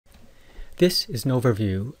This is an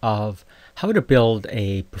overview of how to build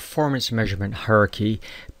a performance measurement hierarchy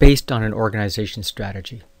based on an organization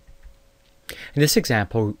strategy. In this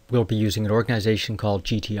example, we'll be using an organization called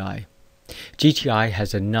GTI. GTI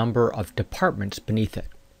has a number of departments beneath it,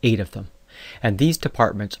 8 of them. And these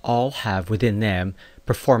departments all have within them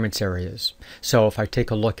performance areas. So if I take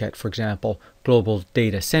a look at, for example, Global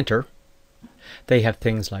Data Center, they have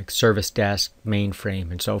things like service desk, mainframe,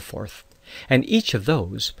 and so forth. And each of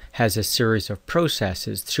those has a series of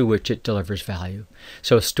processes through which it delivers value.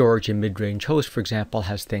 So storage and mid-range host, for example,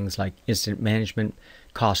 has things like incident management,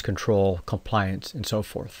 cost control, compliance, and so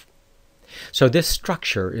forth. So this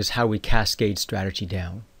structure is how we cascade strategy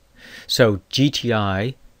down. So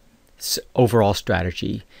GTI's overall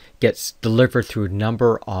strategy gets delivered through a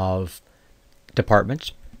number of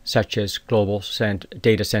departments, such as Global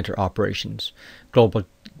Data Center Operations. Global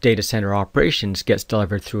Data Center Operations gets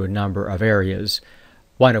delivered through a number of areas,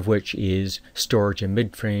 one of which is storage and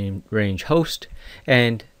mid-range host,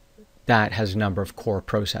 and that has a number of core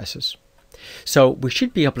processes. So we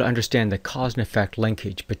should be able to understand the cause and effect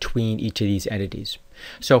linkage between each of these entities.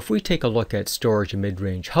 So if we take a look at storage and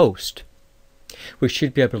mid-range host, we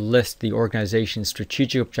should be able to list the organization's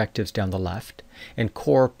strategic objectives down the left and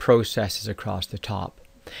core processes across the top,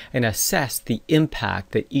 and assess the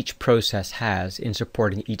impact that each process has in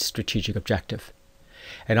supporting each strategic objective.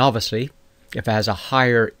 And obviously, if it has a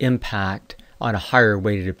higher impact on a higher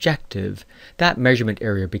weighted objective, that measurement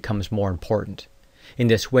area becomes more important. In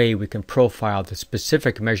this way, we can profile the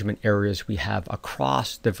specific measurement areas we have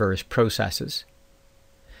across the various processes,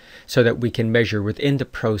 so that we can measure within the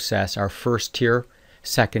process our first tier,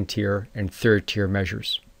 second tier, and third tier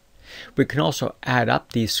measures. We can also add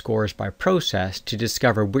up these scores by process to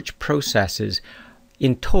discover which processes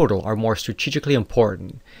in total are more strategically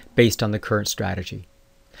important based on the current strategy.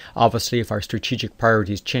 Obviously, if our strategic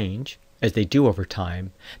priorities change, as they do over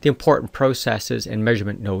time, the important processes and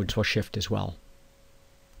measurement nodes will shift as well.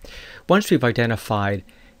 Once we've identified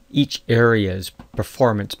each area's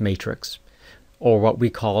performance matrix, or what we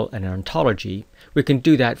call an ontology, we can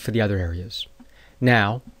do that for the other areas.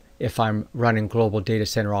 Now, if I'm running Global Data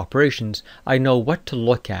Center Operations, I know what to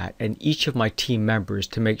look at in each of my team members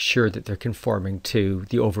to make sure that they're conforming to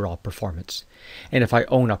the overall performance. And if I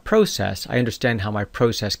own a process, I understand how my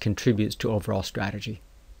process contributes to overall strategy.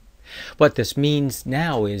 What this means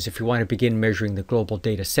now is if we want to begin measuring the global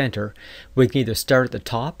data center, we can either start at the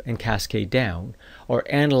top and cascade down, or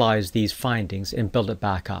analyze these findings and build it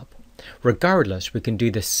back up. Regardless, we can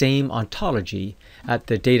do the same ontology at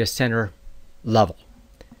the data center level.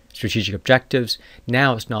 Strategic objectives,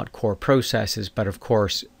 now it's not core processes, but of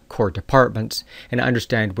course core departments, and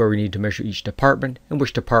understand where we need to measure each department and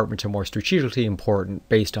which departments are more strategically important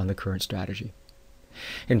based on the current strategy.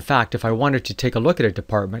 In fact, if I wanted to take a look at a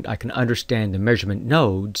department, I can understand the measurement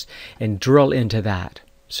nodes and drill into that.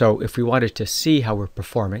 So if we wanted to see how we're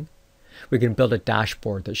performing, we can build a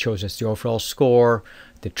dashboard that shows us the overall score,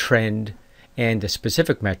 the trend, and the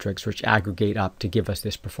specific metrics which aggregate up to give us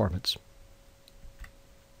this performance.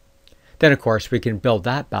 Then, of course, we can build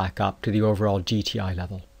that back up to the overall GTI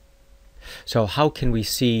level. So how can we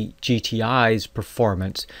see GTI's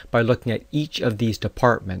performance? By looking at each of these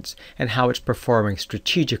departments and how it's performing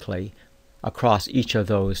strategically across each of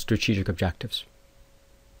those strategic objectives.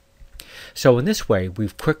 So in this way,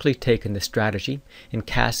 we've quickly taken the strategy and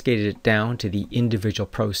cascaded it down to the individual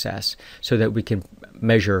process so that we can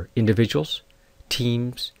measure individuals,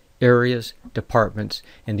 teams, areas, departments,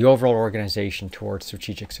 and the overall organization towards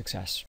strategic success.